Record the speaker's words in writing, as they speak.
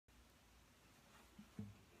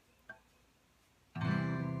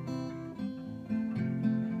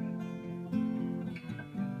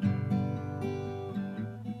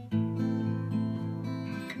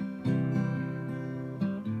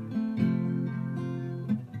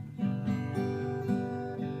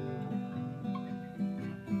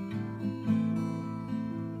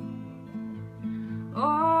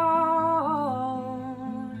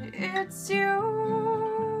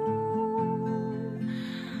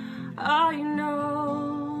I know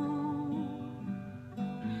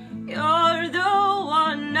you're the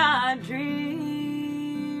one I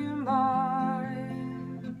dream of.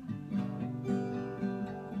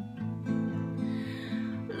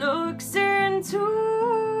 Looks into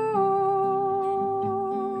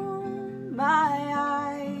my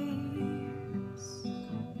eyes,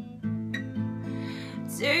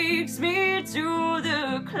 takes me to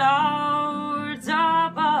the clouds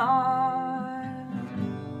above.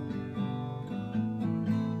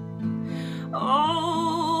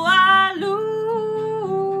 Oh, I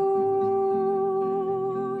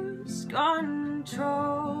lose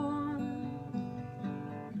control,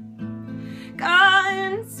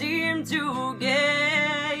 can't seem to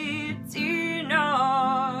get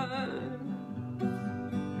enough.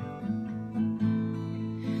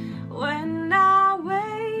 When I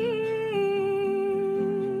wake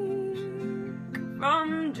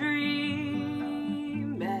from dreaming,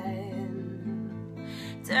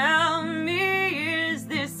 tell me, is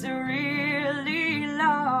this really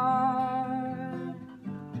love?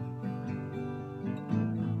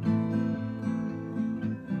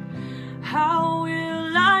 How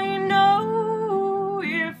will I know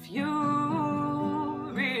if you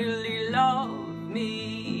really love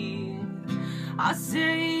me? I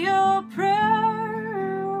say a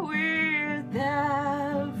prayer with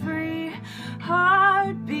every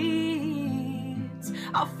heartbeat.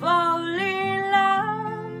 I fall in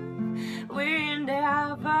love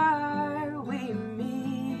whenever we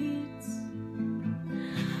meet.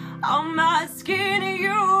 I'm asking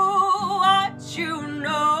you what you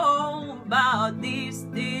know about these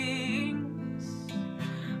things.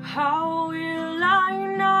 How will I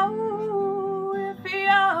know if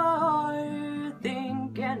you're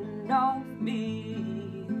thinking of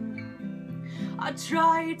me? I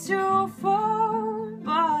try to fall,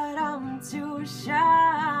 but I'm too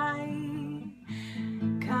shy,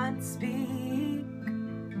 can't speak.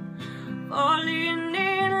 Falling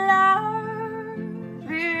in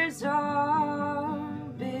love is all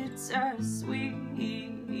bittersweet.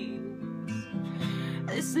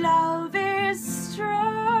 This love is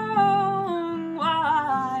strong,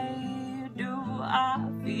 why do I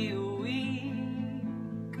feel weak?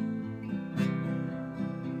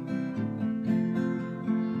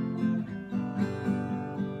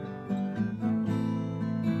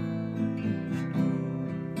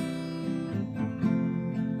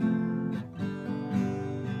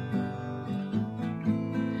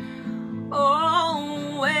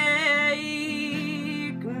 Oh, wake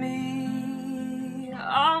me,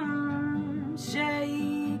 I'm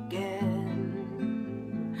shaking.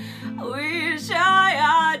 Wish I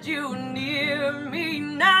had you near me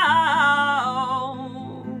now.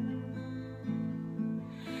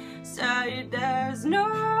 Say there's no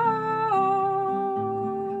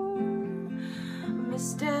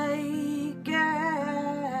mistaken.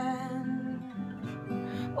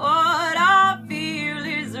 What I feel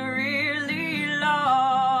is really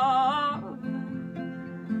love.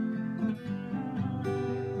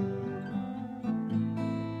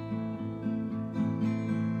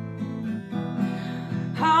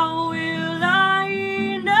 How will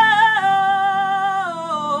I know?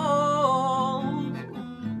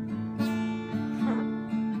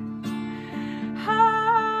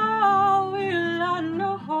 How will I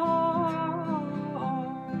know?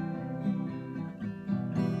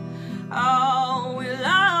 How will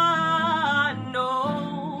I know?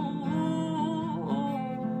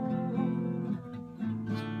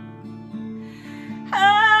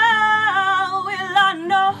 How will I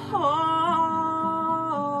know?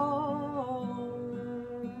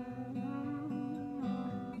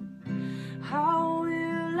 How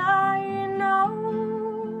will I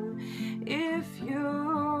know if you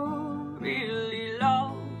really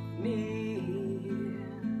love me?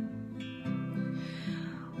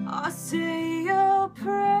 I say a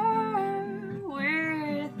prayer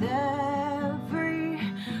with every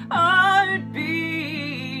heartbeat.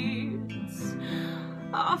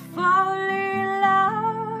 I fall in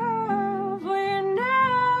love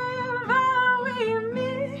whenever we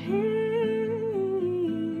meet.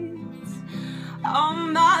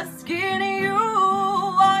 I'm asking you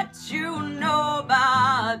what you know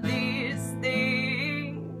about these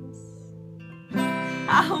things.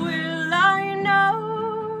 How will I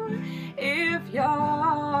know if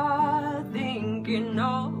you're thinking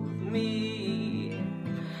of me?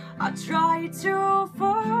 I try to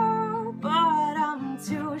fall, but I'm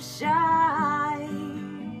too shy,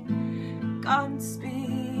 can't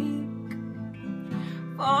speak.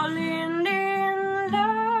 Falling in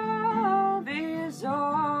love is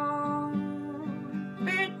all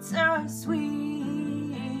bittersweet.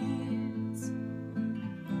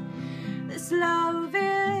 slow.